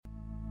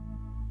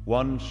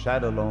one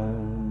sat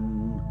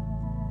alone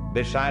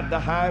beside the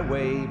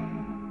highway,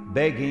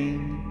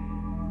 begging.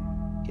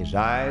 His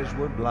eyes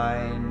were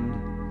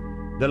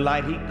blind, the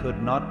light he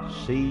could not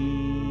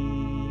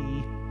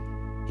see.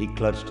 He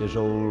clutched his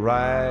old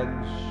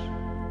rags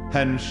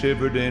and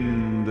shivered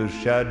in the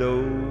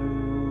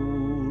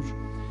shadows.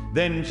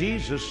 Then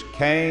Jesus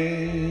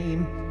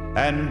came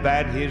and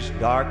bade his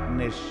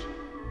darkness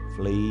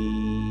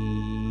flee.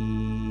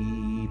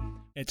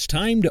 It's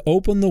time to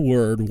open the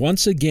Word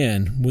once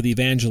again with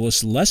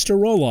Evangelist Lester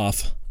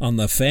Roloff on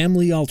the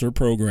Family Altar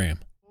program.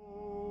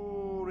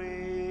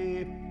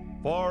 Glory,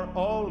 for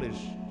all is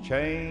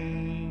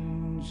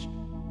changed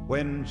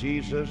when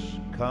Jesus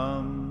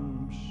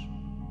comes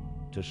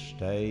to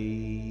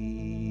stay.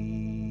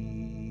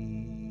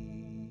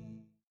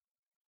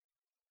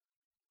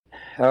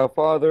 Our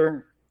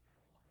Father,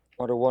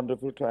 what a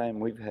wonderful time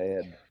we've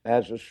had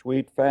as a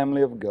sweet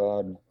family of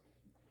God.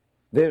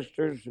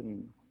 Visitors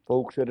and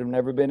folks that have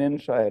never been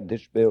inside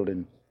this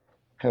building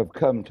have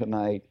come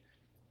tonight,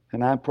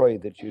 and I pray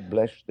that you'd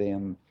bless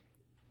them.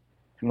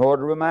 And Lord,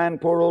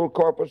 remind poor old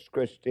Corpus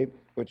Christi,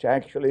 which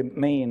actually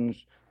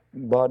means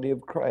body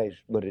of Christ,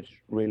 but it's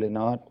really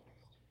not.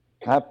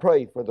 I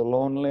pray for the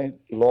lonely,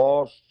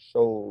 lost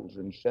souls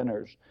and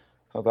sinners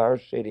of our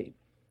city.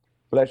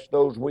 Bless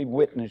those we've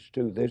witnessed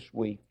to this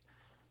week.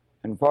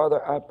 And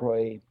Father, I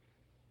pray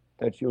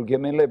that you'll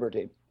give me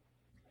liberty.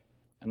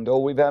 And though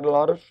we've had a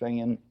lot of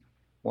singing,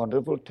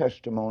 wonderful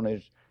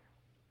testimonies,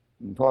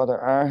 and Father,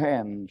 our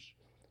hands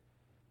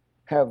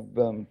have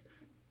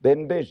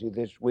been busy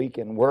this week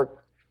in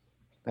work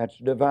that's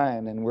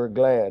divine, and we're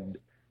glad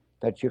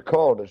that you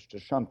called us to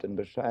something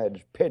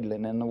besides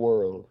piddling in the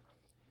world.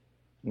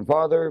 And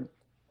Father,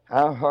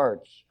 our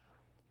hearts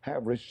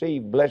have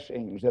received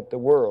blessings that the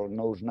world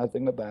knows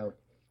nothing about.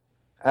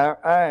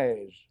 Our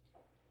eyes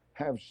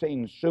have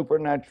seen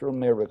supernatural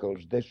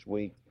miracles this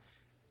week,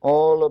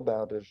 all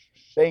about us,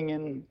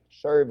 singing,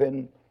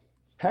 serving,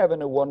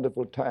 having a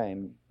wonderful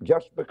time,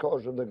 just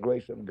because of the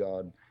grace of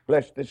God.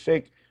 Bless the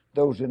sick,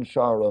 those in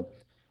sorrow.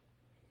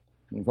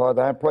 And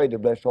Father, I pray to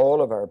bless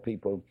all of our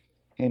people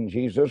in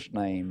Jesus'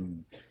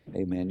 name.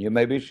 Amen. You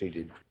may be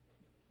seated.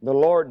 The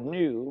Lord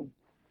knew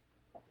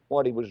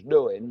what he was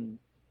doing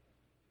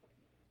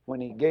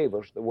when he gave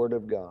us the Word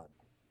of God.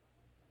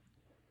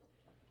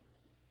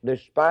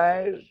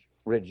 Despised,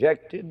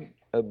 rejected,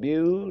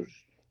 abused,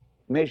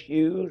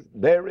 misused,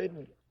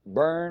 buried,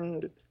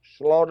 burned,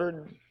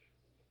 slaughtered,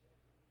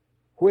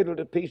 whittled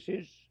to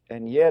pieces,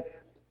 and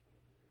yet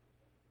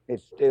it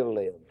still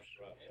lives.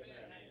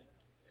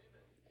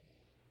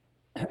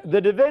 The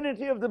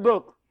divinity of the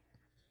book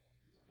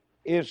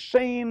is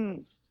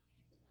seen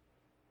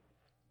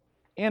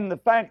in the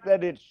fact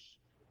that its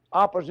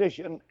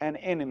opposition and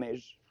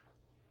enemies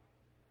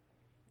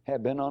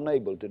have been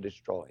unable to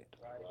destroy it.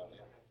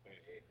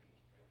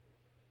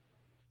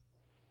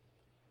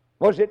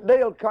 Was it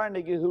Dale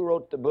Carnegie who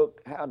wrote the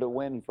book, How to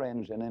Win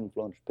Friends and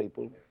Influence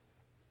People?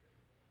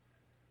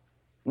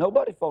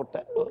 Nobody fought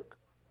that book.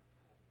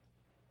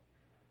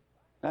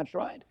 That's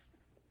right.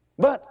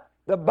 But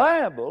the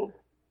Bible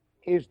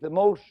is the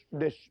most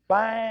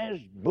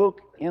despised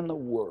book in the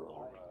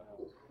world.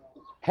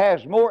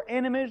 Has more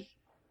enemies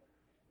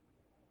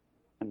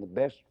than the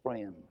best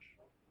friends.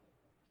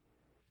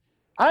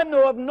 I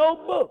know of no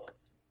book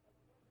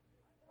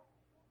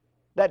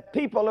that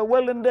people are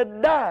willing to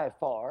die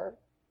for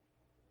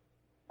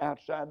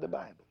outside the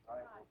Bible.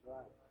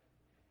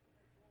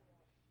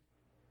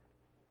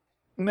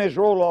 Ms.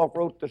 Roloff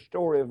wrote the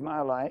story of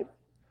my life.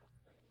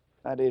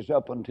 That is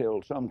up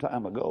until some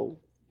time ago.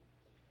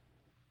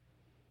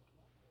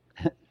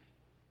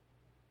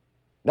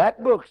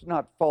 That book's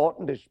not fought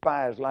and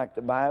despised like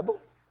the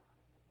Bible.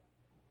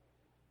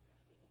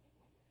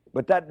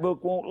 But that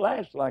book won't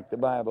last like the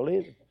Bible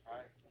either.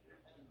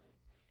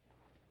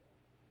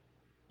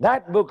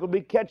 That book will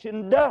be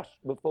catching dust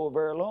before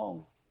very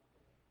long.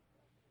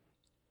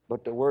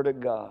 But the Word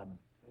of God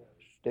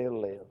still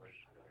lives.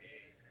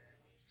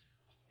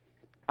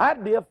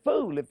 I'd be a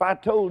fool if I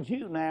told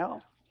you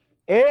now,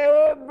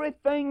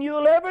 everything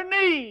you'll ever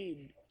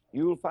need,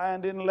 you'll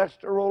find in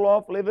Lester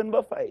Roloff, Living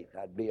by Faith.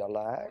 I'd be a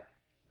liar.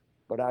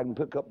 But I can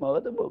pick up my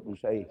other book and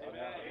say,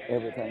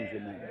 everything's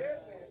in there.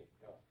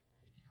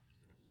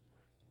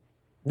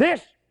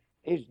 This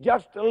is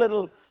just a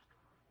little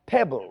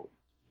pebble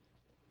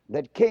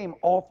that came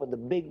off of the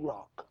big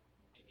rock.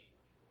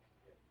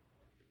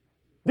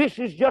 This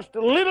is just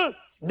a little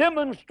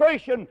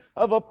demonstration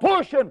of a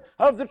portion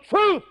of the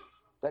truth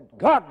that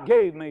God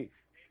gave me.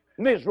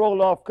 Ms.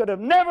 Roloff could have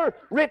never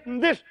written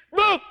this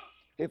book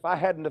if I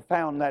hadn't have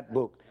found that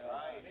book.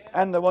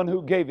 And the one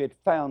who gave it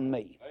found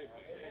me.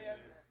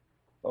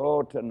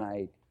 Oh,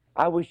 tonight,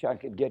 I wish I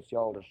could get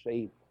y'all to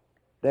see.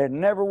 There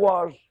never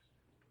was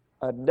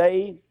a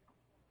day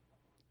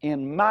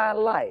in my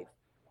life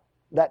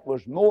that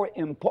was more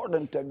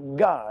important to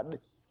God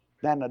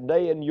than a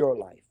day in your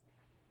life.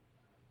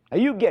 Now,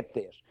 you get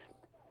this.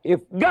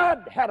 If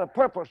God had a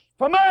purpose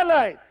for my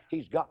life,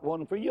 He's got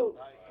one for you.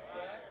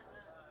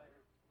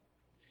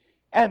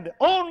 And the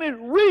only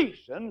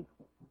reason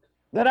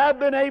that I've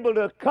been able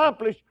to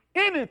accomplish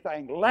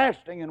anything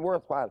lasting and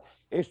worthwhile,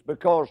 it's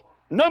because,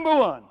 number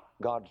one,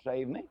 God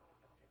saved me,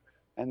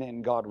 and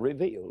then God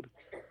revealed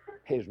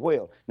His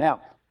will.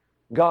 Now,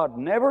 God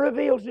never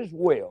reveals His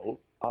will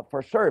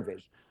for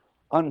service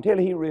until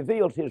He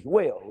reveals His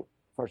will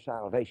for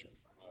salvation.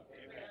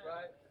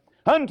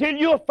 Until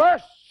you're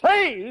first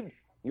saved,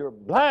 you're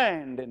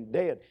blind and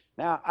dead.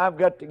 Now, I've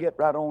got to get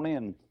right on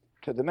in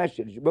to the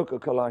message, the book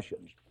of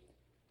Colossians.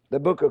 The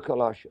book of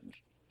Colossians.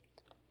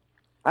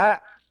 I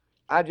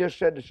just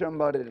said to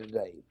somebody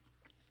today,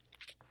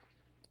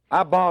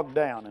 I bogged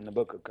down in the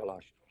book of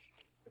Colossians.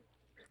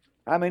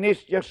 I mean,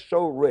 it's just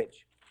so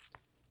rich.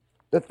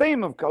 The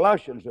theme of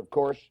Colossians, of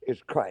course,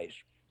 is Christ.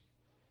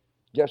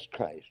 Just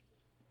Christ.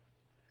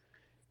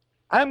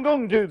 I'm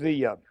going to do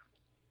the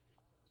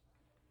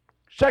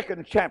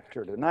second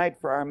chapter tonight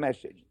for our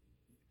message.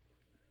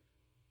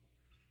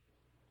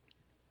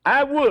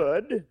 I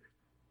would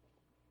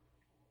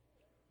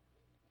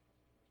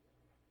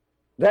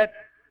that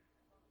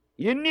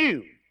you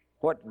knew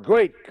what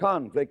great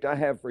conflict I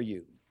have for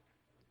you,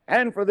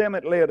 and for them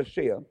at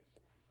Laodicea,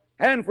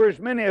 and for as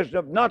many as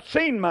have not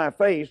seen my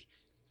face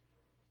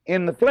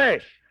in the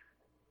flesh,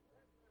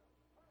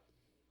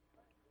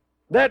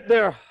 that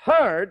their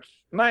hearts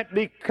might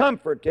be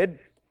comforted,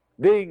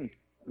 being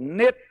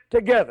knit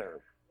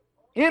together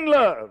in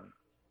love,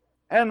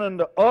 and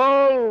unto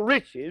all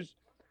riches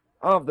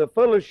of the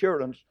full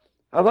assurance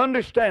of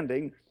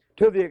understanding,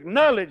 to the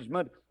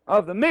acknowledgement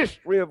of the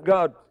mystery of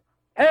God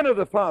and of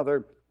the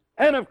Father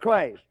and of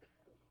Christ.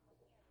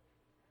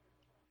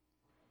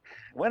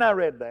 When I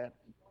read that,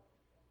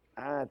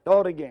 I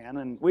thought again,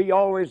 and we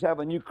always have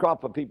a new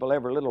crop of people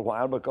every little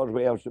while because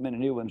we have so many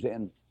new ones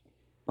in.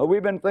 But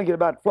we've been thinking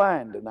about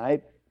flying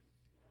tonight,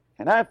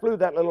 and I flew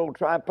that little old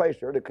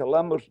tri-pacer to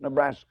Columbus,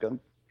 Nebraska,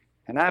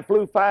 and I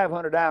flew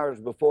 500 hours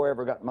before I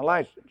ever got my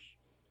license.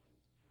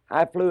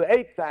 I flew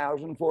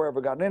 8,000 before I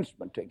ever got an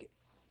instrument ticket,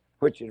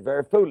 which is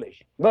very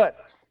foolish. But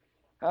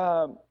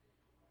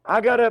I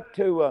got up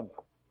to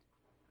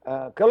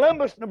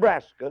Columbus,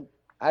 Nebraska.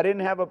 I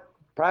didn't have a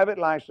private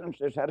license,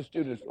 just had a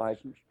student's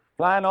license.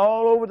 Flying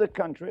all over the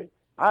country.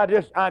 I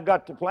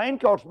got the plane,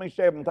 cost me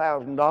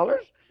 $7,000,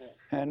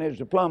 and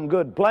it's a plumb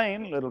good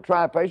plane, little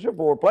tri-pacer,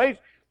 4-place.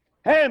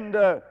 And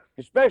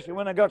especially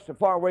when I got so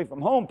far away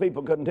from home,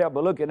 people couldn't tell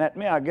by looking at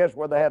me, I guess,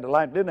 whether they had a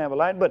light, didn't have a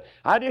light. But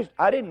I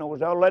didn't know it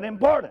was all that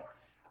important.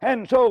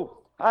 And so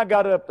I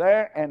got up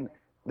there, and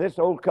this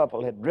old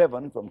couple had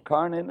driven from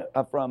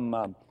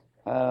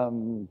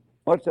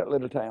what's that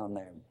little town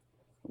there,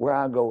 where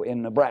I go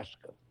in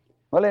Nebraska.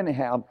 Well,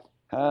 anyhow,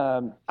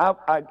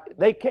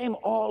 they came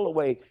all the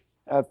way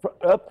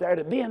up there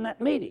to be in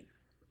that meeting.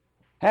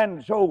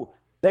 And so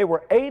they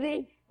were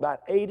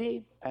about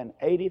 80 and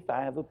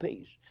 85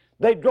 apiece.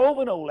 They drove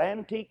an old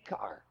antique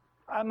car.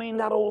 I mean,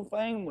 that old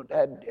thing,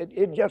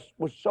 it just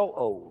was so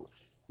old,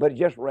 but it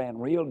just ran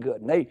real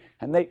good.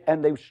 And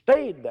they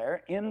stayed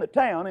there in the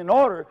town in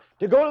order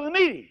to go to the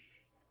meeting.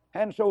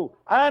 And so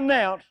I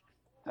announced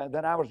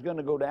that I was going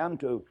to go down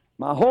to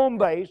my home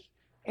base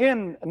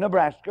in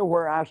Nebraska,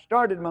 where I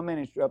started my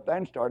ministry up there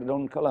and started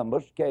on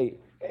Columbus,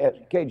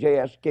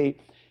 KJSK.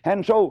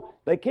 And so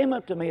they came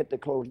up to me at the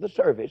close of the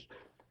service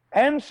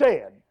and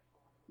said,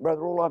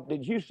 Brother Roloff,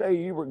 did you say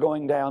you were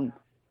going down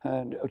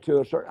to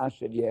a certain... I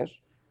said, yes.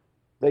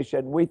 They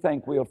said, we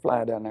think we'll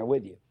fly down there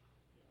with you.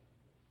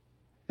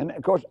 And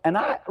of course, and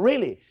I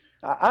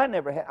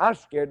was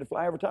scared to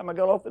fly every time I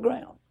got off the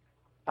ground.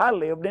 I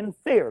lived in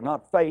fear,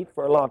 not faith,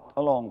 for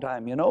a long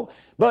time, you know.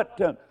 But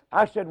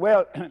I said,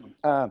 well,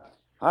 I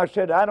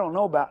don't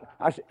know about...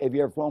 I said, have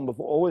you ever flown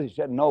before? Oh, he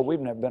said, no, we've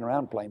never been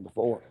around a plane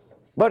before.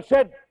 But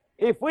said,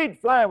 if we'd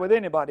fly with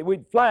anybody,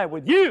 we'd fly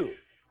with you.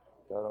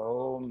 I said,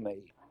 oh,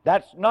 me.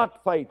 That's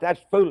not faith,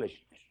 that's foolishness.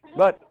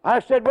 But I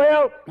said,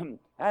 well, and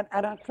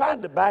I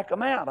tried to back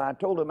them out. I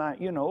told them,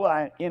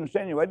 I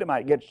insinuated they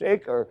might get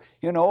sick, or,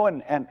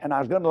 and I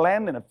was going to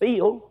land in a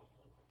field.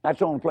 That's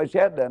the only place I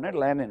had done it,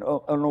 land in an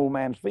old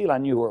man's field. I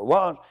knew where it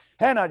was.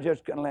 And I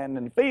just couldn't land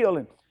in the field.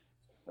 And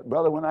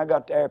brother, when I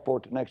got to the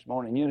airport the next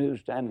morning, you know who was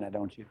standing there,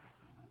 don't you?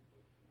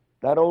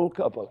 That old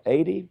couple,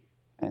 80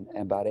 and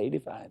about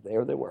 85.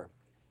 There they were.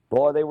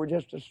 Boy, they were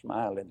just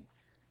a-smiling.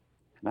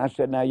 And I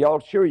said, now, y'all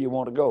sure you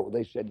want to go?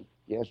 They said,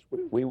 yes,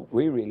 we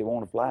really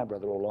want to fly,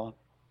 Brother Roloff.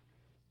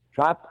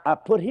 So I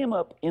put him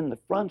up in the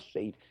front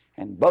seat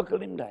and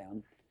buckled him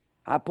down.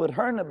 I put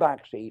her in the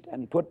back seat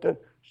and put the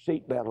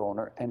seat belt on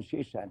her, and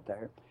she sat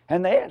there.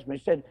 And they asked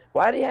me, said,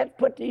 why do you have to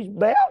put these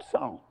belts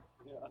on?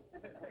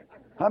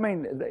 I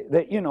mean,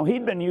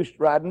 he'd been used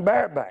to riding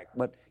bareback,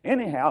 but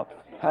anyhow,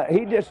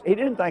 he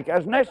didn't think that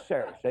was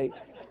necessary, see?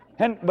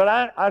 But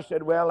I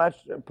said, well, that's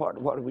part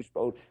of what we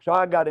supposed. So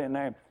I got in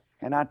there,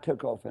 and I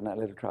took off in that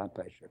little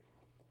tri-pacer.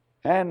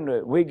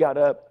 And we got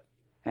up,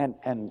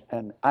 and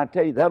I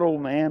tell you, that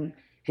old man,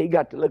 he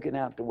got to looking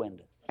out the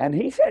window. And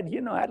he said,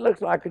 that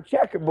looks like a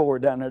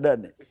checkerboard down there,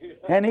 doesn't it?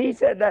 And he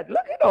said that,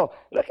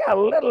 look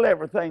how little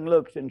everything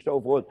looks and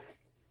so forth.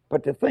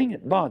 But the thing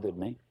that bothered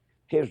me,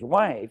 his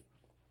wife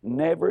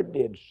never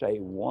did say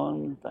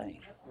one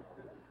thing.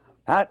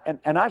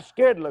 And I was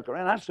scared to look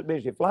around. I was so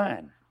busy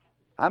flying.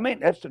 I mean,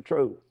 that's the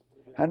truth.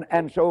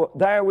 And so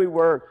there we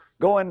were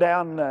going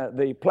down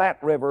the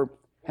Platte River,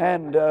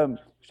 and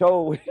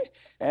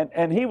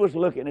and he was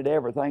looking at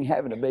everything,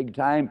 having a big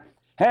time.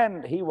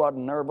 And he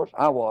wasn't nervous.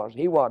 I was.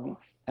 He wasn't.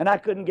 And I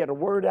couldn't get a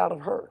word out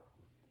of her.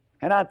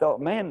 And I thought,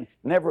 man,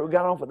 never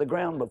got off of the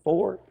ground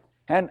before.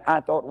 And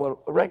I thought,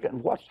 well,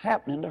 reckon what's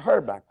happening to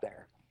her back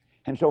there?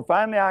 And so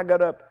finally I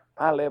got up,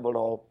 I leveled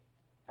off,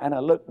 and I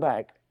looked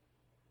back,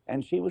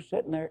 and she was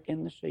sitting there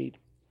in the seat.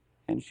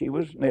 And she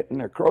was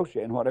knitting or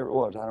crocheting, whatever it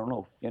was, I don't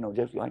know,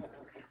 just like.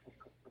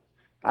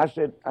 I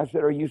said,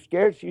 are you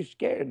scared? She's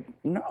scared.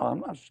 No, I'm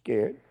not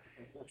scared.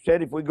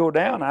 Said, if we go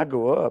down, I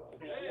go up.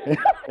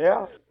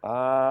 Yeah.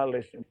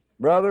 Listen,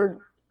 brother,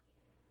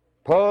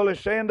 Paul is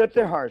saying that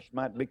their hearts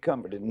might be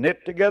comforted,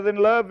 knit together in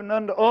love, and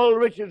unto all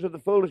riches of the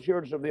full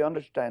assurance of the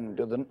understanding,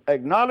 to the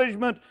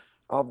acknowledgement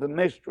of the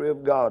mystery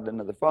of God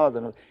and of the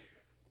Father.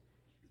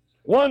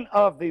 One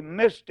of the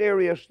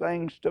mysterious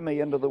things to me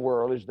into the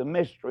world is the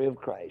mystery of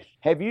Christ.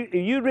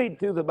 You read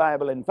through the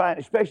Bible and find,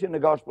 especially in the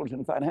Gospels,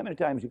 and find how many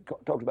times it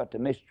talks about the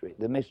mystery.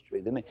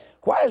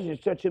 Why is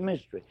it such a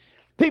mystery?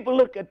 People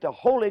look at the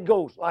Holy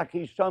Ghost like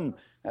he's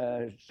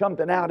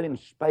something out in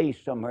space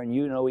somewhere, and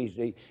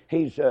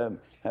he's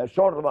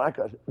sort of like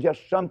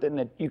just something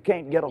that you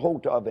can't get a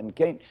hold of and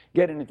can't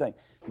get anything.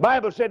 The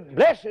Bible said,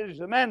 blessed is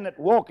the man that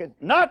walketh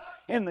not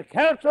in the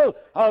counsel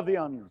of the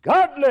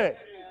ungodly.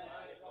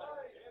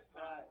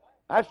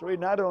 That's the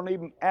reason I don't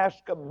even ask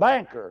a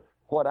banker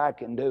what I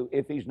can do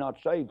if he's not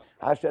saved.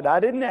 I said, I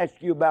didn't ask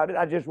you about it.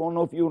 I just want to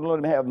know if you would let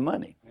him have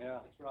money. Yeah,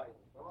 that's right.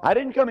 I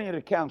didn't come here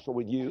to counsel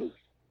with you.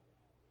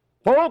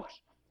 Folks,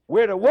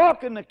 we're to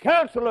walk in the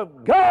counsel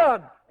of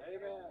God,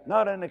 amen,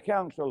 not in the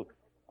counsel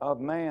of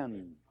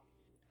man.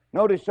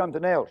 Notice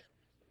something else.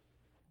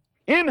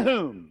 In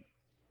whom,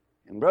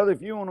 and brother,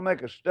 if you want to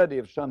make a study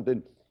of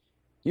something,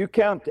 you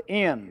count the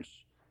ends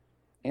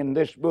in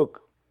this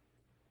book.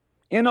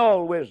 In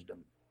all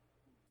wisdom,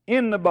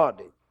 in the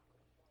body,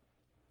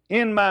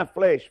 in my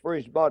flesh for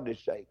his body's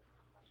sake,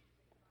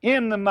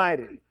 in the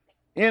mightily,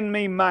 in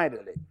me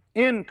mightily,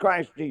 in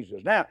Christ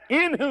Jesus. Now,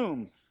 in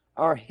whom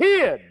are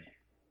hid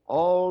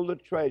all the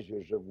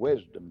treasures of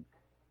wisdom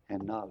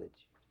and knowledge.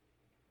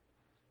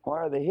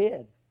 Where are they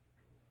hid?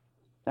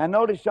 Now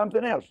notice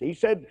something else. He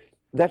said,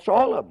 that's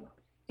all of them.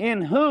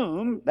 In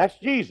whom, that's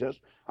Jesus,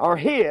 are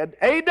hid,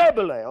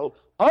 A-double-L,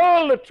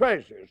 all the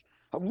treasures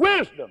of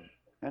wisdom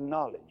and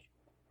knowledge.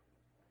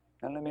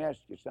 Now let me ask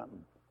you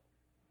something.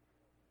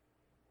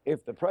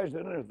 If the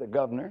president or the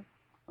governor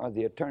or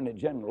the attorney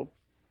general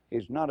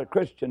is not a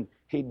Christian,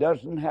 he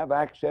doesn't have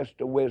access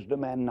to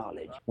wisdom and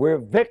knowledge. We're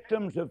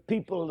victims of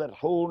people that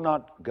hold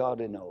not God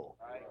in awe.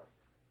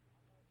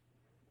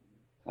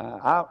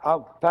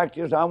 Fact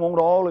is, I want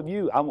all of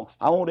you.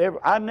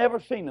 I've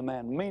never seen a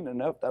man mean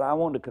enough that I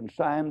want to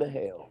consign to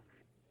hell.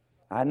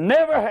 I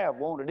never have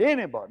wanted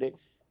anybody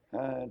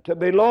to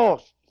be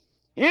lost.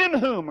 In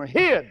whom are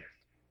hid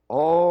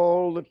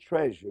all the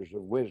treasures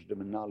of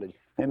wisdom and knowledge.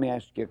 Let me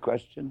ask you a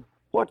question.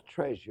 What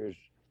treasures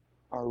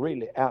are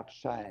really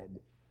outside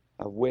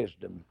of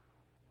wisdom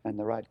and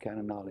the right kind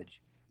of knowledge?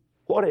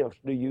 What else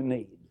do you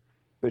need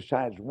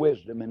besides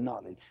wisdom and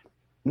knowledge?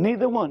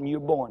 Neither one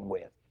you're born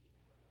with.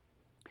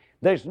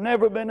 There's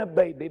never been a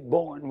baby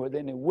born with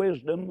any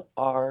wisdom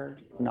or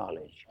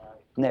knowledge.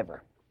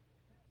 Never.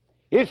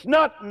 It's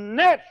not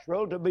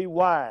natural to be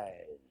wise.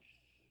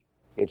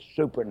 It's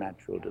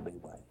supernatural to be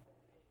wise.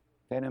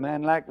 If any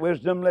man lack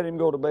wisdom, let him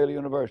go to Baylor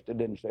University.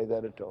 Didn't say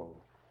that at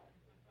all.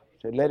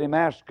 Said, let him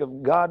ask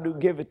of God who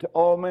giveth to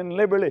all men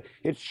liberally.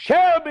 It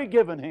shall be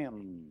given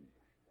him.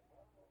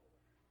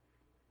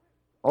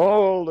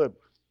 All the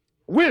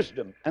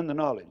wisdom and the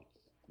knowledge.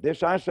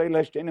 This I say,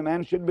 lest any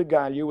man should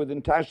beguile you with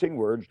enticing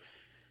words.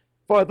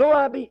 For though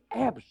I be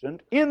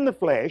absent in the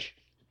flesh,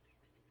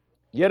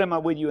 yet am I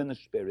with you in the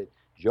spirit,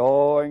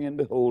 joying in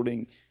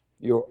beholding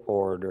your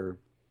order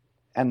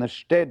and the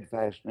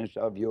steadfastness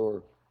of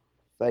your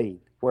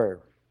faith. Where?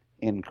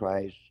 In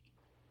Christ.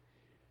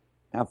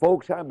 Now,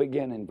 folks, I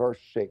begin in verse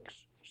 6,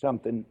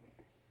 something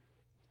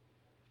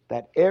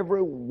that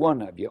every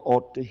one of you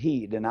ought to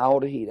heed, and I ought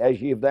to heed.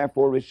 As ye have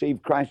therefore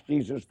received Christ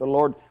Jesus the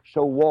Lord,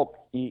 so walk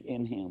ye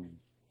in him.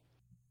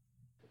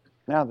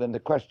 Now then, the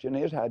question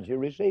is, how did you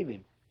receive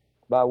him?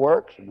 By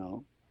works?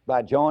 No.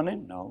 By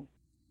joining? No.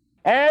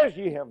 As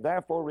ye have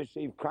therefore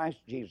received Christ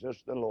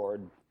Jesus the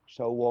Lord,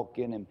 so walk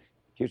in him.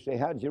 You say,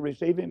 how did you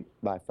receive him?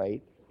 By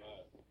faith.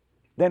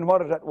 Then what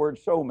does that word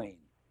so mean?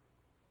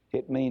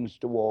 It means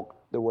to walk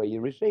the way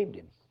you received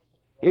him.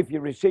 If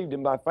you received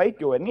him by faith,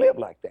 go ahead and live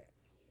like that.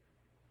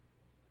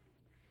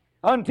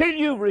 Until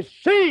you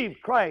receive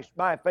Christ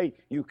by faith,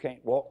 you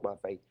can't walk by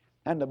faith.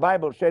 And the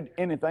Bible said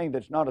anything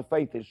that's not of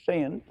faith is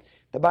sin.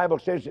 The Bible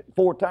says it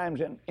 4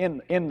 times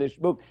in this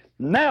book.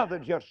 Now the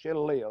just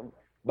shall live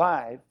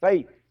by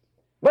faith.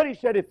 But he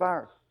said, if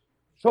our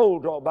soul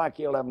draw back,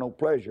 he'll have no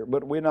pleasure.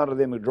 But we're not of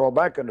them who draw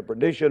back unto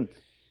perdition,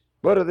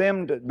 but of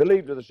them that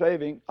believe to the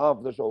saving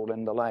of the soul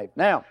and the life.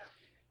 Now,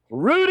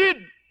 rooted,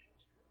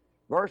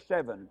 verse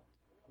 7,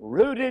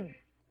 rooted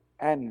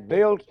and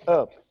built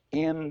up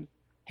in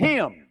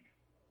Him,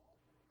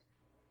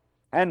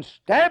 and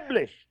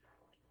established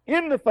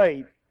in the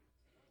faith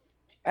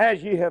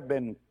as ye have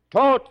been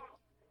taught,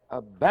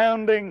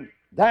 abounding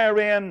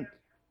therein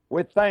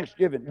with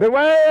thanksgiving.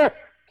 Beware!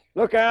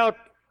 Look out!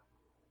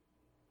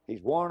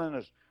 He's warning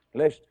us,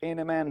 lest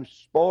any man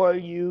spoil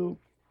you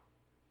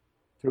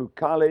through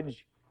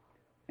college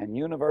and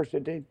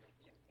university,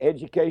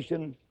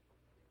 education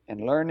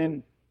and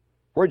learning.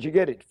 Where'd you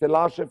get it?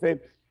 Philosophy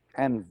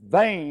and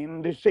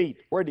vain deceit.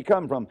 Where'd he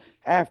come from?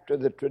 After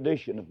the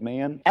tradition of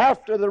men,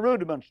 after the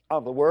rudiments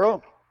of the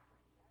world,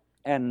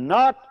 and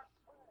not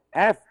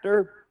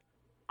after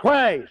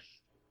Christ.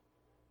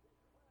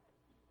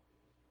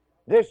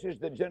 This is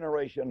the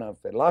generation of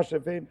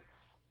philosophy,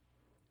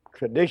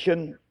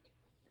 tradition,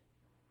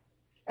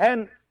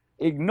 and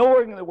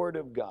ignoring the Word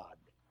of God,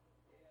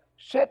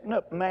 setting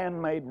up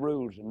man-made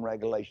rules and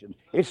regulations.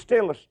 It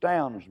still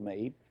astounds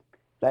me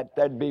that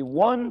there'd be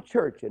one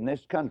church in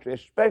this country,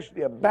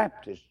 especially a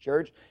Baptist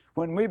church,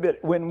 when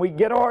we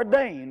get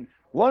ordained,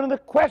 one of the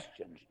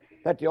questions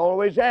that they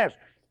always ask,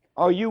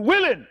 are you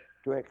willing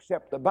to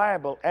accept the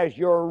Bible as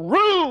your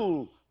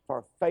rule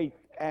for faith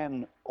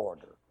and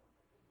order?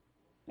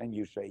 And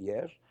you say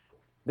yes.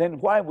 Then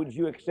why would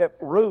you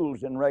accept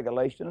rules and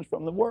regulations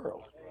from the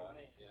world?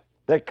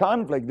 They're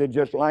conflicted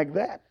just like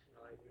that.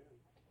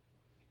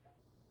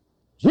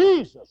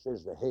 Jesus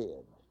is the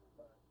head.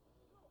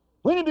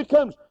 When he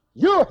becomes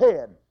your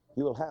head,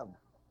 you will have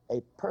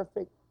a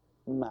perfect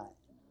mind.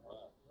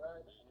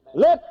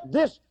 Let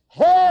this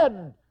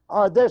head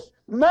or this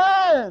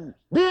mind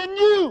be in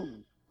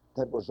you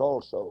that was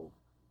also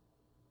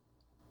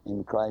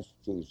in Christ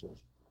Jesus.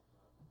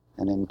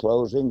 And in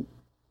closing,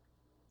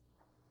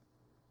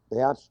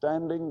 the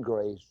outstanding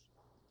grace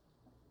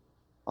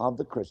of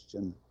the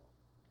Christian,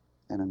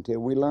 and until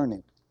we learn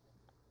it,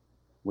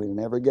 we'll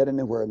never get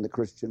anywhere in the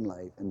Christian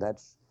life, and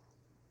that's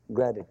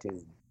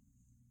gratitude.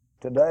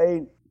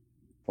 Today,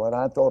 what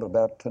I thought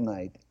about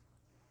tonight,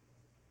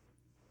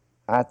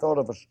 I thought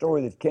of a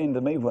story that came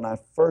to me when I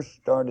first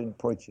started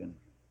preaching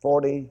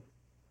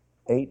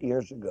 48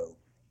 years ago.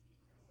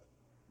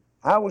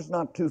 I was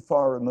not too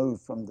far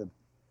removed from the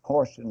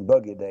horse and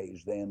buggy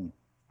days then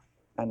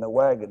and the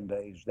wagon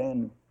days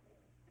then.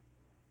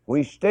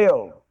 We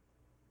still,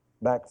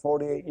 back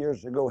 48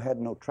 years ago, had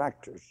no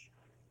tractors.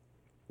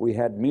 We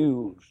had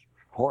mules,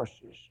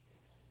 horses,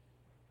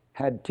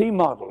 had T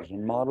models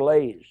and Model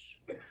A's,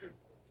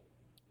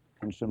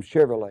 and some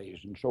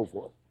Chevrolets and so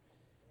forth.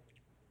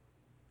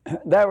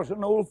 There was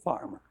an old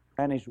farmer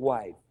and his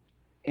wife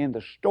in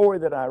the story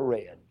that I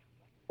read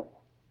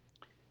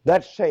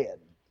that said,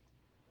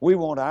 we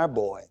want our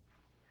boy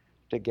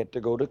to get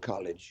to go to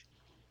college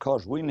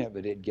because we never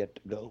did get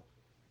to go.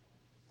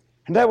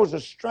 And there was a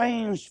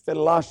strange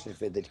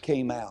philosophy that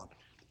came out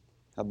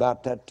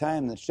about that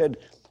time that said,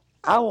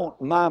 I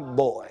want my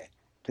boy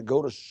to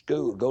go to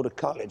school, go to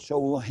college,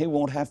 so he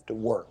won't have to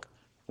work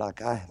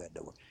like I have had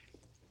to work.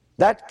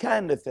 That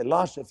kind of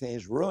philosophy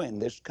has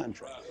ruined this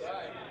country.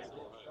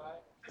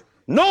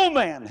 No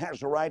man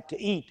has a right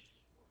to eat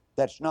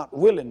that's not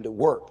willing to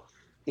work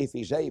if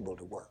he's able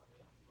to work.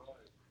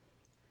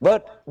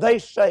 But they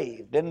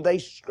saved and they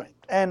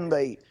stripped and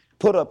they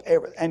put up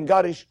everything and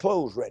got his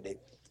clothes ready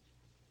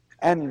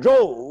and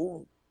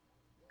drove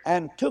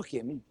and took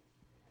him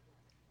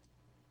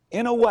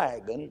in a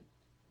wagon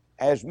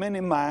as many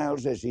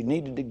miles as he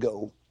needed to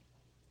go,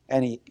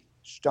 and he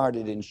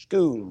started in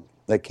school.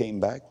 They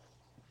came back.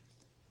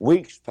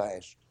 Weeks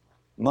passed,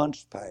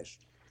 months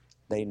passed.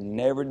 They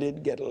never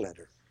did get a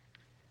letter.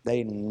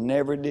 They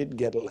never did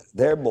get a letter.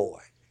 Their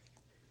boy,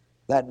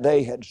 that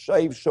day, had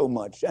saved so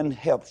much and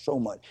helped so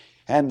much.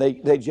 And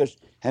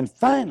and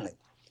finally,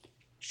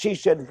 she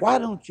said, why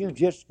don't you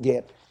just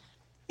get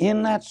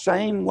in that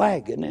same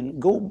wagon and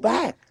go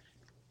back?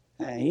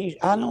 And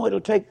I know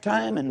it'll take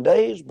time and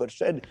days, but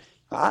said,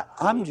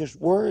 I'm just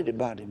worried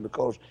about him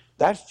because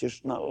that's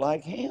just not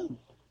like him.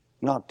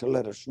 Not to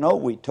let us know.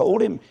 We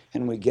told him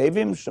and we gave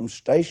him some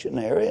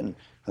stationery and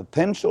a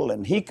pencil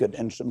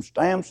and some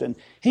stamps, and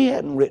he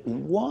hadn't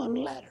written one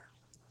letter.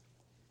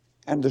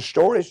 And the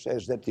story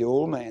says that the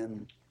old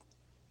man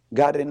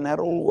got in that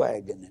old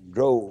wagon and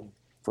drove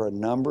for a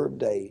number of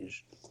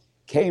days,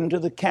 came to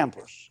the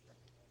campus,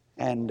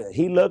 and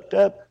he looked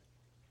up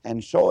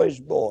and saw his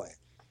boy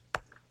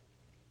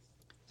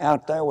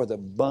out there with a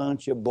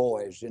bunch of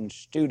boys and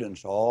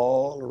students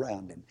all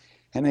around him.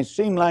 And it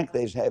seemed like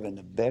they was having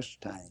the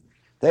best time.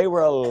 They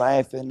were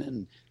laughing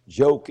and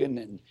joking,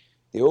 and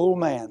the old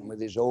man with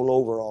his old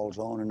overalls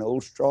on and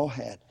old straw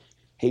hat,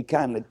 he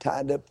kind of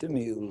tied up the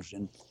mules,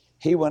 and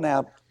he went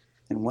out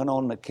and went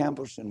on the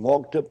campus and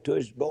walked up to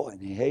his boy,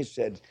 and he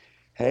said,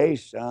 hey,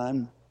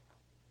 son,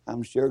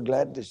 I'm sure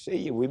glad to see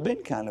you. We've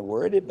been kind of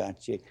worried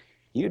about you.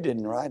 You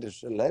didn't write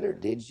us a letter,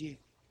 did you?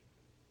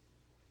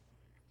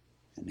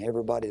 And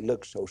everybody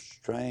looked so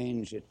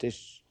strange at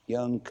this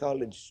young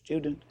college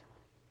student.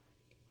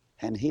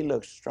 And he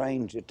looked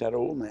strange at that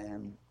old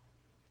man.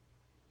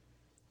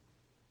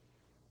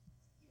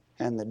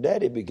 And the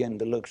daddy began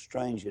to look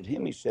strange at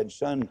him. He said,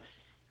 "Son,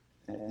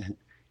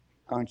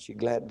 aren't you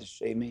glad to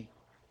see me?"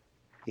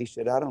 He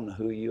said, "I don't know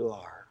who you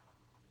are."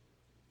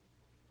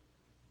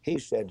 He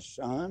said,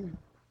 "Son,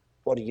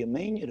 what do you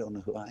mean you don't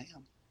know who I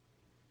am?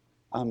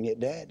 I'm your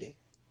daddy."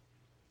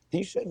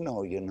 He said,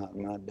 "No, you're not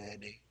my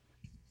daddy."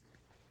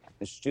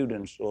 The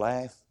students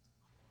laughed.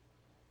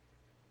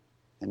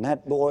 And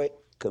that boy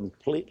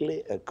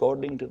completely,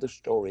 according to the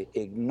story,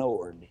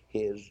 ignored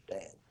his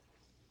dad.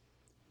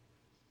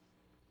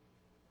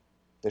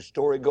 The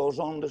story goes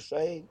on to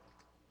say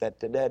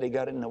that the daddy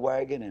got in the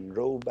wagon and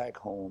drove back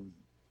home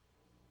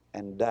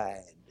and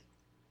died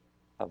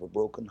of a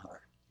broken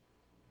heart.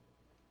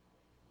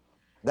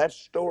 That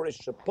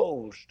story's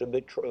supposed to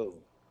be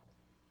true.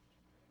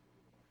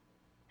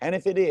 And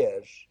if it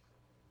is,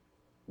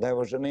 there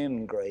was an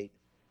ingrate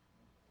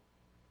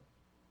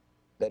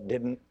that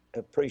didn't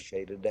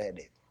appreciate a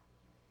daddy.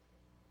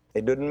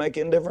 It didn't make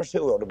any difference who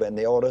it would have been.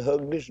 They ought to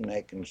hugged his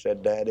neck and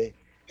said, "Daddy,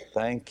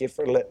 thank you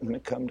for letting me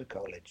come to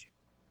college."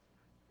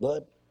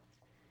 But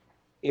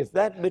if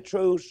that be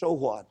true, so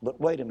what? But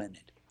wait a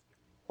minute.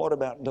 What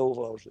about those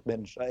that have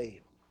been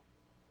saved?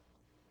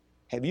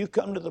 Have you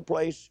come to the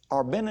place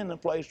or been in a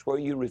place where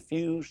you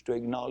refuse to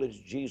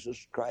acknowledge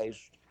Jesus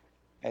Christ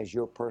as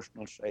your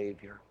personal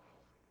Savior?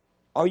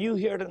 Are you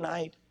here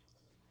tonight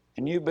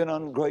and you've been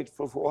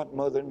ungrateful for what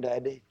Mother and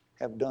Daddy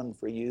have done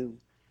for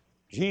you?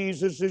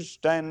 Jesus is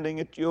standing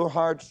at your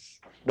heart's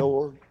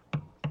door,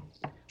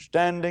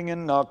 standing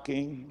and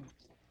knocking.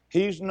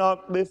 He's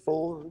knocked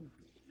before.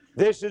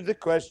 This is the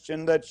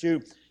question that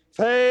you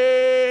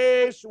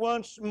face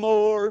once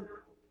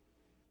more.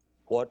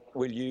 What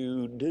will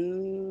you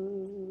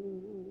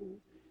do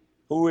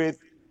with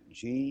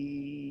Jesus?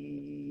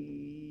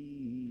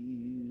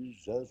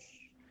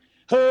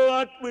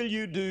 What will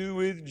you do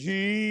with Jesus?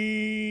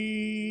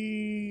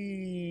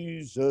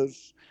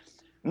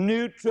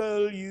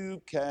 Neutral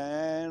you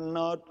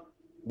cannot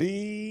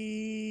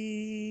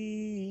be.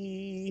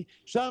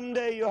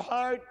 Someday your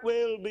heart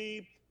will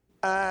be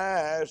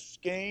asking,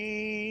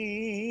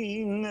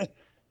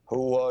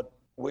 what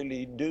will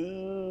he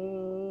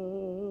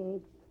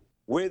do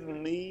with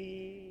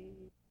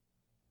me?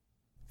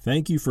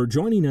 Thank you for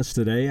joining us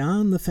today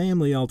on the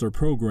Family Altar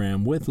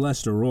program with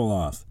Lester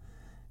Roloff.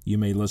 You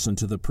may listen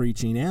to the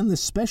preaching and the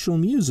special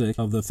music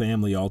of the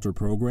Family Altar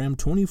program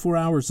 24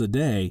 hours a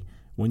day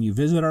when you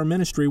visit our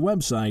ministry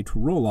website,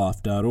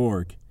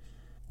 roloff.org.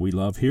 We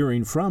love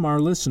hearing from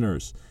our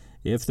listeners.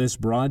 If this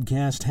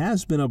broadcast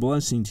has been a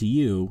blessing to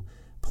you,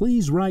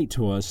 please write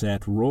to us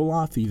at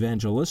Roloff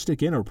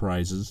Evangelistic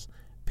Enterprises,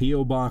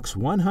 P.O. Box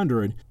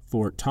 100,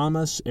 Fort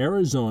Thomas,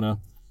 Arizona,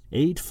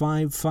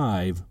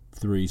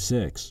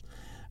 85536.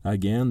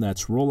 Again,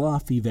 that's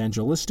Roloff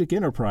Evangelistic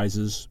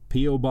Enterprises,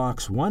 P.O.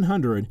 Box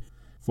 100,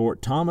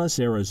 Fort Thomas,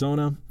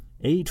 Arizona,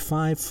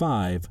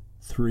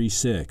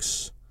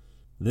 85536.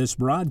 This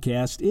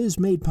broadcast is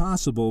made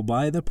possible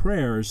by the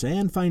prayers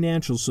and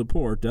financial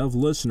support of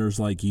listeners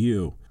like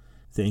you.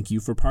 Thank you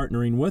for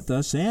partnering with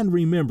us, and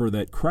remember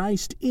that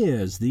Christ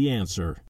is the answer.